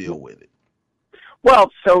do you deal with it?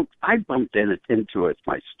 Well, so I bumped into it with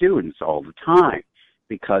my students all the time,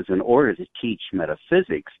 because in order to teach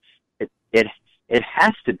metaphysics, it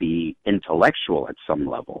has to be intellectual at some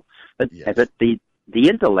level. But the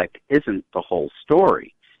intellect isn't the whole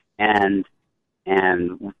story, and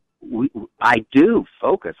I do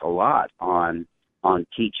focus a lot on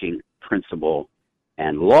teaching principle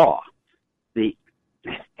and law.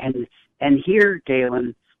 And here,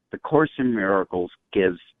 Galen, the Course in Miracles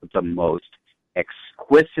gives the most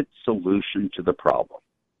exquisite solution to the problem.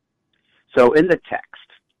 So in the text,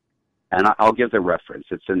 and I'll give the reference,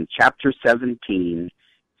 it's in chapter 17,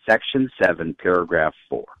 section 7, paragraph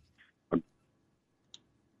 4.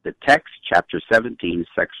 The text, chapter 17,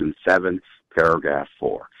 section 7, paragraph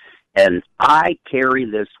 4. And I carry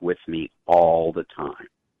this with me all the time.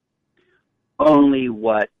 Only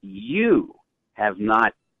what you have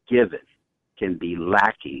not given can be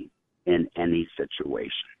lacking in any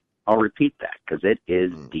situation. I'll repeat that because it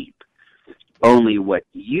is deep. Only what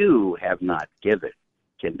you have not given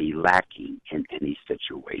can be lacking in any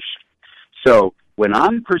situation. So when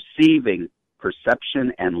I'm perceiving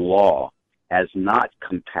perception and law as not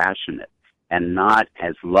compassionate and not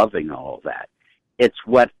as loving all that, it's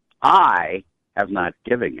what I have not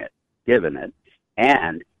given it,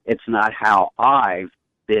 and it's not how I've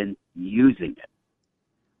been using it.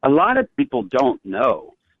 A lot of people don't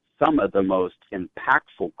know some of the most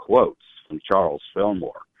impactful quotes from Charles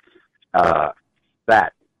Fillmore.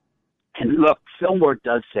 And look, Fillmore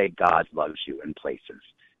does say God loves you in places.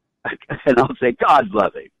 And I'll say God's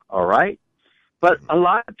loving, all right? But a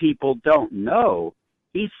lot of people don't know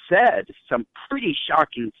he said some pretty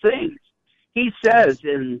shocking things. He says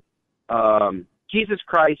in Jesus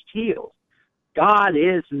Christ Heals, God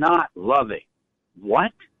is not loving.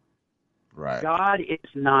 What? Right. God is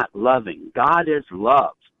not loving. God is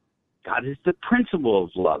love. God is the principle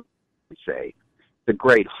of love, we say, the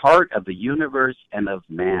great heart of the universe and of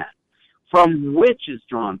man, from which is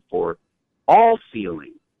drawn forth all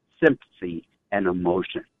feeling, sympathy and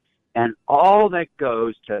emotion, and all that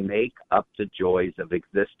goes to make up the joys of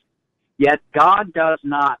existence. Yet God does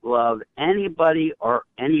not love anybody or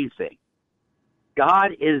anything.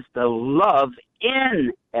 God is the love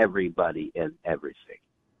in everybody and everything.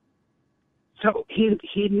 So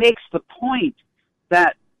he makes the point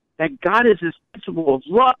that God is this principle of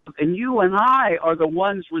love, and you and I are the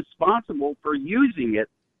ones responsible for using it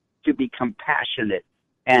to be compassionate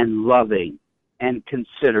and loving and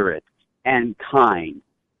considerate and kind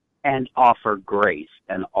and offer grace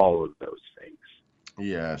and all of those things.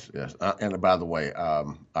 Yes. And by the way,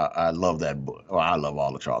 I love that book. Well, I love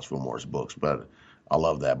all of Charles Fillmore's books, but I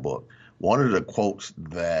love that book. One of the quotes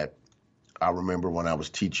that I remember when I was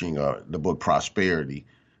teaching the book Prosperity,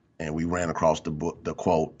 and we ran across the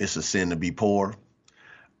quote, "It's a sin to be poor."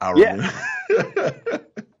 I remember.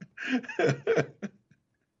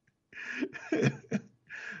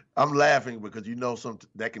 I'm laughing because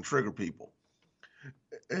that can trigger people.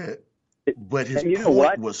 But his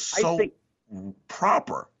point was so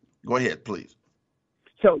proper. Go ahead, please.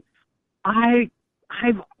 So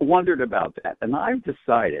I've wondered about that, and I've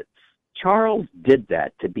decided Charles did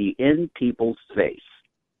that to be in people's face.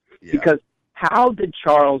 Yeah. Because how did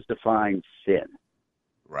Charles define sin?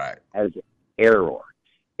 Right. As error.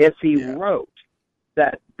 If he wrote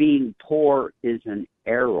that being poor is an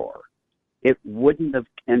error, it wouldn't have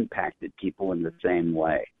impacted people in the same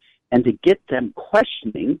way. And to get them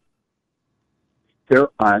questioning their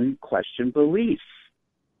unquestioned beliefs.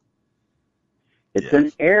 It's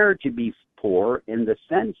an error to be poor in the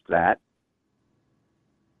sense that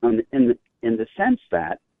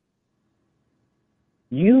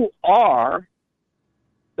you are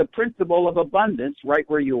the principle of abundance right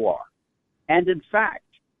where you are. And in fact,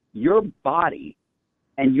 your body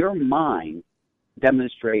and your mind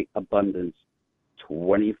demonstrate abundance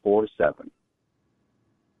 24/7.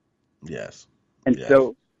 Yes. And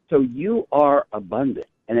so you are abundant,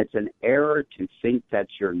 and it's an error to think that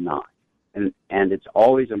you're not. And it's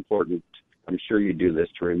always important, I'm sure you do this,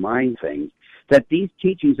 to remind things that these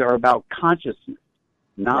teachings are about consciousness,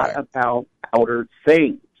 not about outer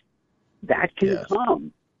things. That can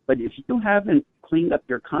come, but if you haven't cleaned up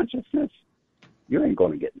your consciousness, you ain't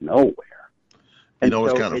going to get nowhere. And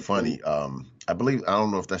it's kind of funny. I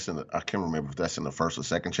don't know if that's I can't remember if that's in the first or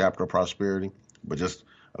second chapter of Prosperity, but just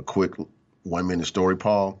a quick 1-minute story,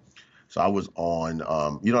 Paul. So I was on,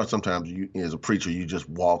 sometimes you, as a preacher, you just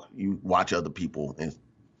watch other people in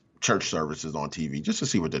church services on TV just to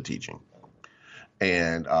see what they're teaching.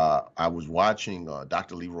 And I was watching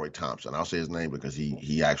Dr. Leroy Thompson. I'll say his name because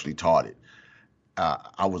he actually taught it.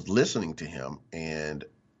 I was listening to him, and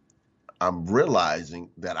I'm realizing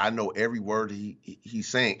that I know every word he's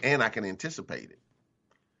saying, and I can anticipate it.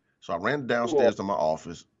 So I ran downstairs to my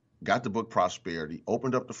office, got the book Prosperity,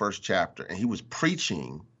 opened up the first chapter, and he was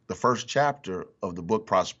preaching the first chapter of the book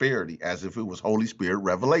Prosperity as if it was Holy Spirit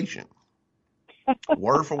revelation,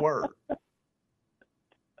 word for word.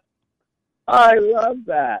 I love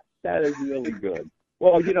that. That is really good.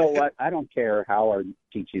 Well, you know what? I don't care how our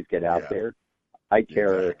teachings get out there. I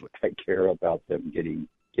care about them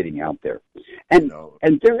getting out there. And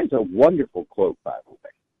there is a wonderful quote, by the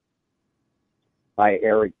way, by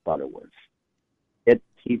Eric Butterworth.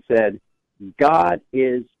 He said, "God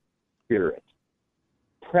is spirit,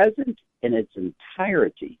 present in its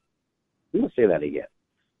entirety." I'm going to say that again.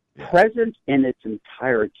 Present in its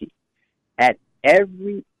entirety at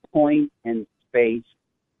every point in space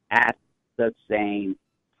at the same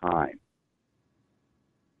time.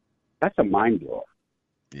 That's a mind blower.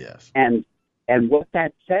 Yes. And what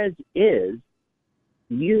that says is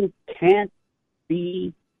you can't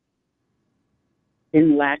be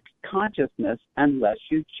in lack consciousness unless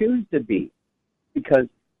you choose to be, because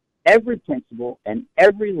every principle and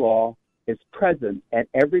every law is present at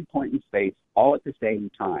every point in space all at the same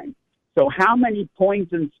time. So how many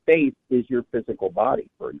points in space is your physical body,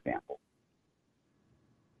 for example?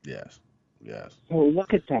 Yes. So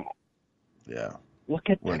look at that. Yeah. Look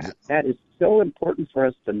at that. That is so important for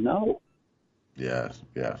us to know. Yes.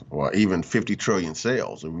 Well, even 50 trillion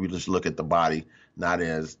cells. If we just look at the body, not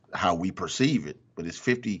as how we perceive it, but it's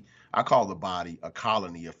 50. I call the body a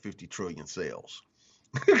colony of 50 trillion cells.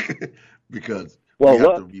 Because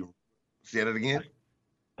say that again.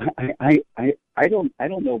 I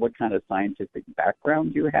don't know what kind of scientific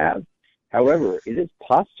background you have. However, it is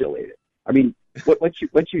postulated. I mean, what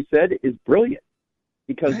you said is brilliant.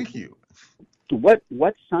 Because thank you.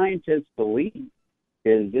 What scientists believe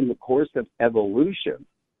is in the course of evolution,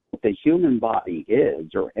 what the human body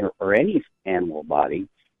is, or any animal body,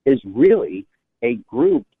 is really a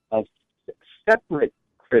group of separate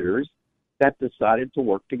critters that decided to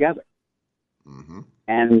work together. Mm-hmm.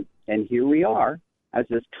 And here we are as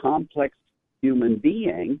this complex human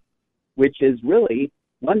being, which is really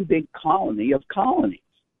one big colony of colonies.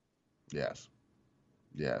 Yes.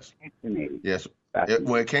 Yes. Fascinating. Yes.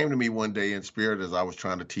 It came to me one day in spirit as I was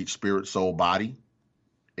trying to teach spirit, soul, body,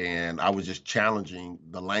 and I was just challenging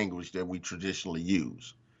the language that we traditionally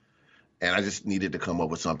use. And I just needed to come up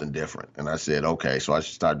with something different. And I said, okay, so I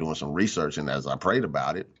should start doing some research. And as I prayed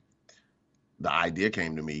about it, the idea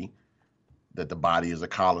came to me that the body is a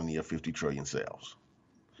colony of 50 trillion cells.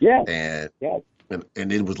 Yeah. And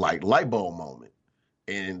it was like light bulb moment.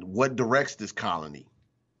 And what directs this colony?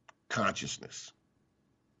 Consciousness.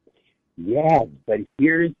 Yes, but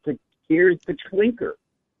here's the clinker.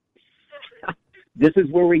 This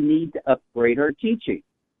is where we need to upgrade our teaching.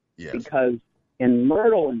 Yes. Because in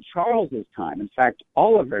Myrtle and Charles's time, in fact,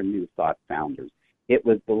 all of our New Thought founders, it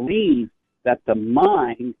was believed that the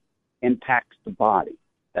mind impacts the body,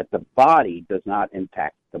 that the body does not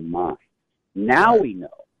impact the mind. Now we know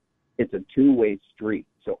it's a two-way street.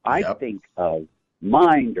 So I think of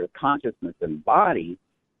mind or consciousness and body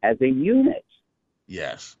as a unit.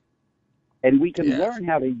 Yes. And we can learn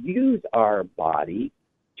how to use our body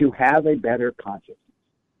to have a better consciousness.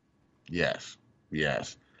 Yes.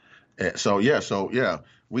 Yes. So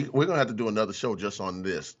we're going to have to do another show just on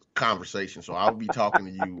this conversation. So I'll be talking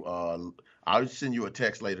to you. I'll send you a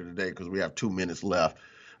text later today because we have 2 minutes left.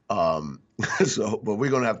 But we're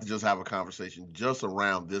going to have to just have a conversation just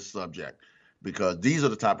around this subject, because these are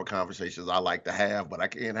the type of conversations I like to have, but I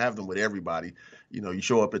can't have them with everybody. You know, you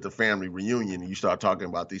show up at the family reunion and you start talking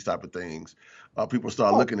about these type of things. People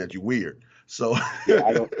start looking at you weird. So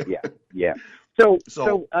So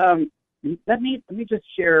let me just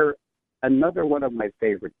share another one of my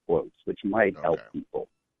favorite quotes, which might help people.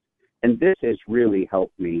 And this has really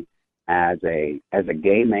helped me as a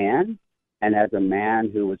gay man and as a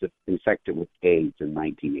man who was infected with AIDS in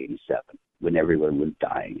 1987 when everyone was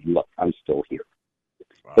dying. Look, I'm still here.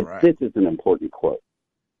 But this is an important quote.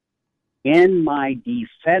 In my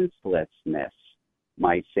defenselessness,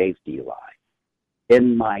 my safety lies.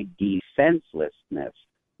 In my defenselessness,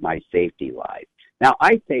 my safety lies. Now,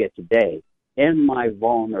 I say it today, in my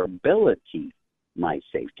vulnerability, my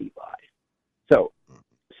safety lies. So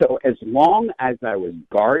as long as I was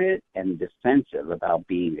guarded and defensive about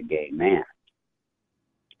being a gay man,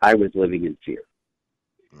 I was living in fear.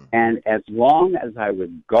 And as long as I was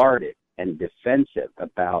guarded and defensive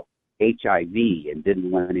about HIV and didn't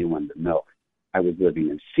want anyone to know it, I was living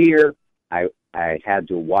in fear. I had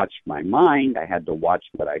to watch my mind. I had to watch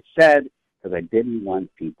what I said because I didn't want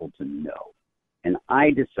people to know. And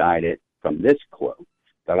I decided from this quote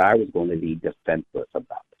that I was going to be defenseless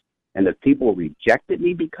about it. And if people rejected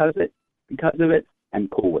me because of it, I'm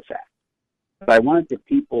cool with that. But I wanted the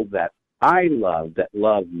people that I love, that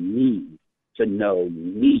love me, to know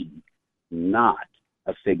me, not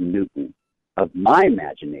a Fig Newton of my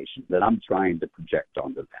imagination that I'm trying to project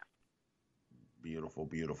onto them. Beautiful,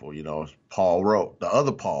 beautiful. You know, Paul wrote, the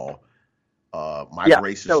other Paul, my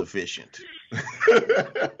grace is sufficient.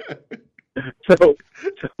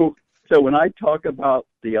 So when I talk about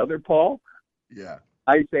the other Paul,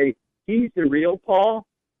 I say, he's the real Paul,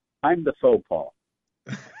 I'm the faux Paul.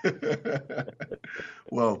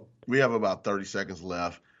 Well, we have about 30 seconds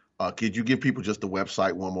left. Could you give people just the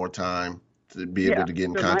website one more time to be able to get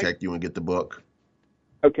in contact you and get the book?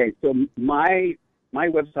 Okay, so my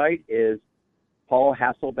website is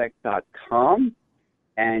paulhasselbeck.com,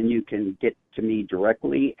 and you can get to me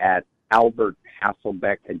directly at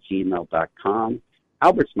alberthasselbeck@gmail.com.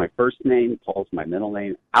 Albert's my first name, Paul's my middle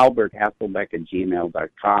name,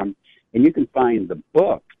 alberthasselbeck@gmail.com. And you can find the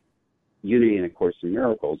book, Unity and A Course in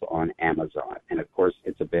Miracles, on Amazon. And, of course,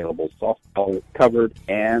 it's available soft-covered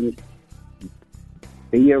and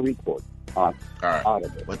via record. All right.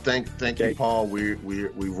 Audible. Well, thank you, Paul.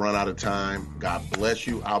 We've run out of time. God bless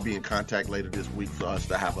you. I'll be in contact later this week for us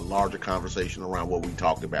to have a larger conversation around what we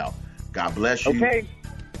talked about. God bless you. Okay.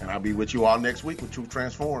 And I'll be with you all next week with Truth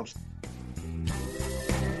Transforms.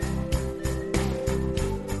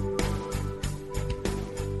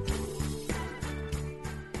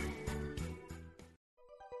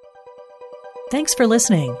 Thanks for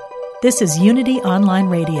listening. This is Unity Online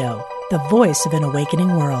Radio, the voice of an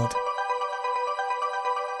awakening world.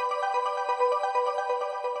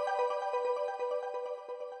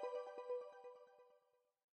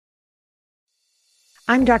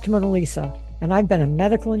 I'm Dr. Mona Lisa, and I've been a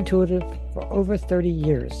medical intuitive for over 30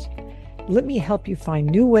 years. Let me help you find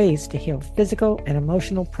new ways to heal physical and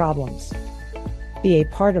emotional problems. Be a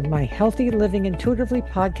part of my Healthy Living Intuitively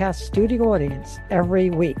podcast studio audience every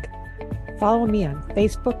week. Follow me on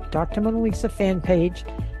Facebook, Dr. Mona Lisa fan page,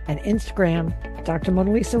 and Instagram, Dr.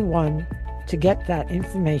 Mona Lisa 1, to get that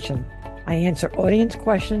information. I answer audience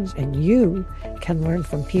questions, and you can learn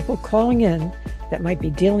from people calling in that might be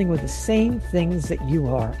dealing with the same things that you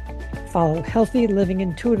are. Follow Healthy Living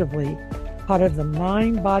Intuitively, part of the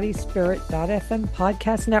MindBodySpirit.fm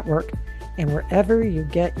podcast network, and wherever you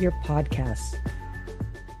get your podcasts.